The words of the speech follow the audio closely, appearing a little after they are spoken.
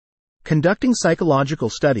Conducting psychological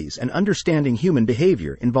studies and understanding human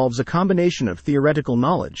behavior involves a combination of theoretical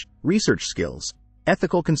knowledge, research skills,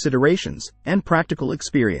 ethical considerations, and practical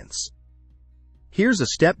experience. Here's a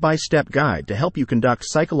step-by-step guide to help you conduct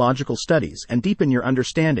psychological studies and deepen your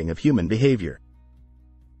understanding of human behavior.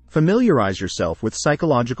 Familiarize yourself with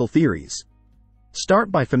psychological theories.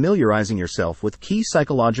 Start by familiarizing yourself with key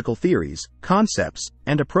psychological theories, concepts,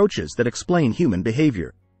 and approaches that explain human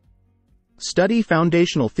behavior. Study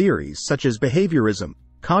foundational theories such as behaviorism,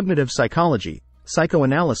 cognitive psychology,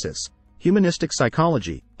 psychoanalysis, humanistic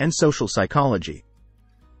psychology, and social psychology.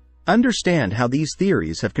 Understand how these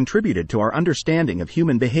theories have contributed to our understanding of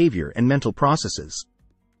human behavior and mental processes.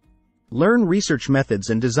 Learn research methods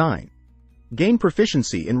and design. Gain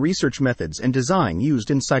proficiency in research methods and design used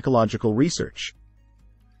in psychological research.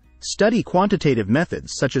 Study quantitative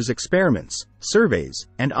methods such as experiments, surveys,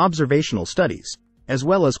 and observational studies, as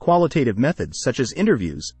well as qualitative methods such as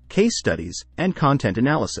interviews, case studies, and content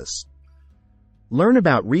analysis. Learn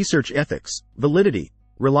about research ethics, validity,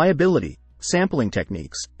 reliability, sampling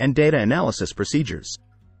techniques, and data analysis procedures.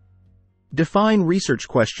 Define research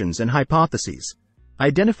questions and hypotheses.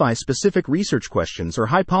 Identify specific research questions or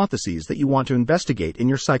hypotheses that you want to investigate in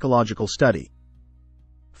your psychological study.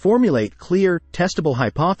 Formulate clear, testable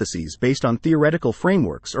hypotheses based on theoretical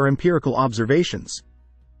frameworks or empirical observations.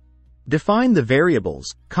 Define the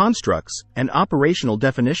variables, constructs, and operational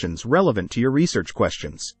definitions relevant to your research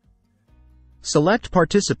questions. Select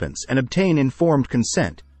participants and obtain informed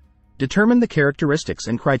consent. Determine the characteristics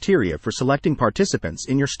and criteria for selecting participants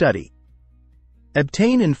in your study.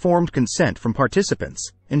 Obtain informed consent from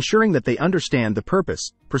participants, ensuring that they understand the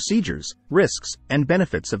purpose, procedures, risks, and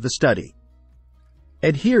benefits of the study.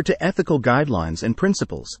 Adhere to ethical guidelines and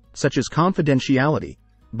principles, such as confidentiality,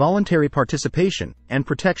 voluntary participation, and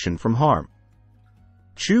protection from harm.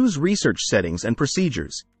 Choose research settings and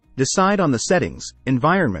procedures. Decide on the settings,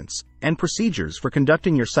 environments, and procedures for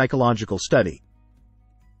conducting your psychological study.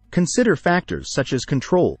 Consider factors such as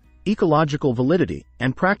control, ecological validity,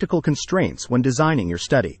 and practical constraints when designing your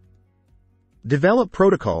study. Develop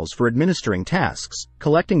protocols for administering tasks,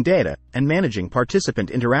 collecting data, and managing participant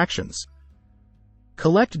interactions.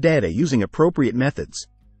 Collect data using appropriate methods.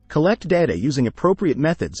 Collect data using appropriate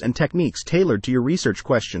methods and techniques tailored to your research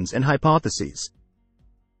questions and hypotheses.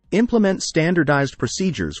 Implement standardized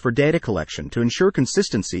procedures for data collection to ensure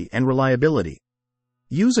consistency and reliability.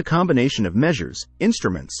 Use a combination of measures,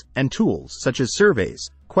 instruments, and tools such as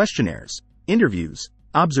surveys, questionnaires, interviews,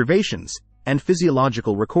 observations, and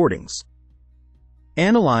physiological recordings.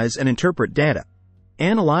 Analyze and interpret data.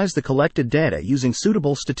 Analyze the collected data using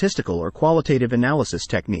suitable statistical or qualitative analysis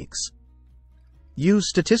techniques. Use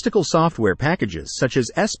statistical software packages such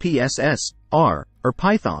as SPSS, R, or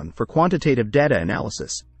Python for quantitative data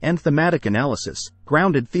analysis, and thematic analysis,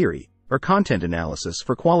 grounded theory, or content analysis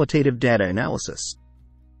for qualitative data analysis.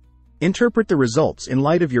 Interpret the results in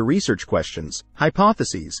light of your research questions,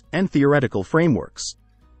 hypotheses, and theoretical frameworks.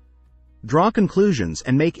 Draw conclusions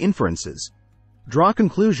and make inferences. Draw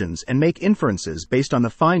conclusions and make inferences based on the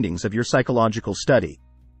findings of your psychological study.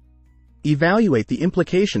 Evaluate the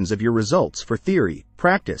implications of your results for theory,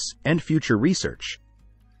 practice, and future research.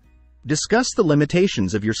 Discuss the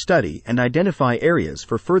limitations of your study and identify areas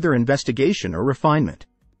for further investigation or refinement.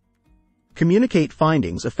 Communicate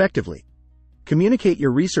findings effectively. Communicate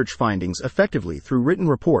your research findings effectively through written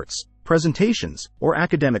reports, presentations, or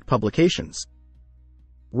academic publications.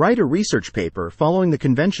 Write a research paper following the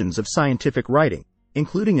conventions of scientific writing,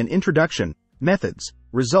 including an introduction, methods,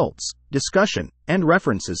 results, discussion, and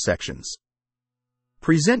references sections.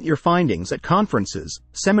 Present your findings at conferences,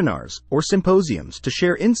 seminars, or symposiums to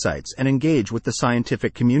share insights and engage with the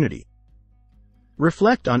scientific community.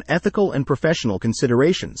 Reflect on ethical and professional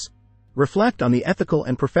considerations. Reflect on the ethical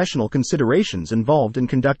and professional considerations involved in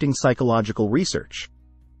conducting psychological research.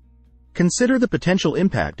 Consider the potential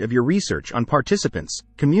impact of your research on participants,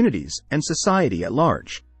 communities, and society at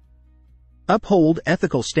large. Uphold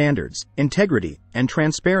ethical standards, integrity, and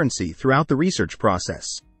transparency throughout the research process.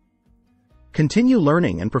 Continue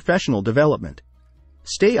learning and professional development.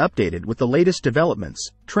 Stay updated with the latest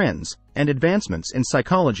developments, trends, and advancements in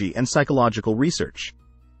psychology and psychological research.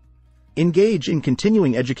 Engage in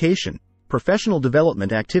continuing education, professional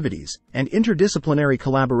development activities, and interdisciplinary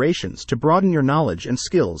collaborations to broaden your knowledge and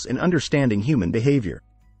skills in understanding human behavior.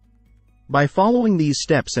 By following these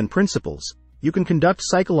steps and principles, you can conduct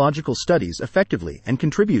psychological studies effectively and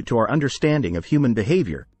contribute to our understanding of human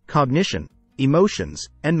behavior, cognition, emotions,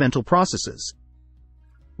 and mental processes.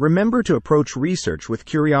 Remember to approach research with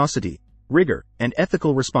curiosity, rigor, and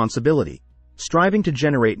ethical responsibility, striving to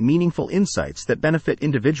generate meaningful insights that benefit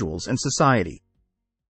individuals and society.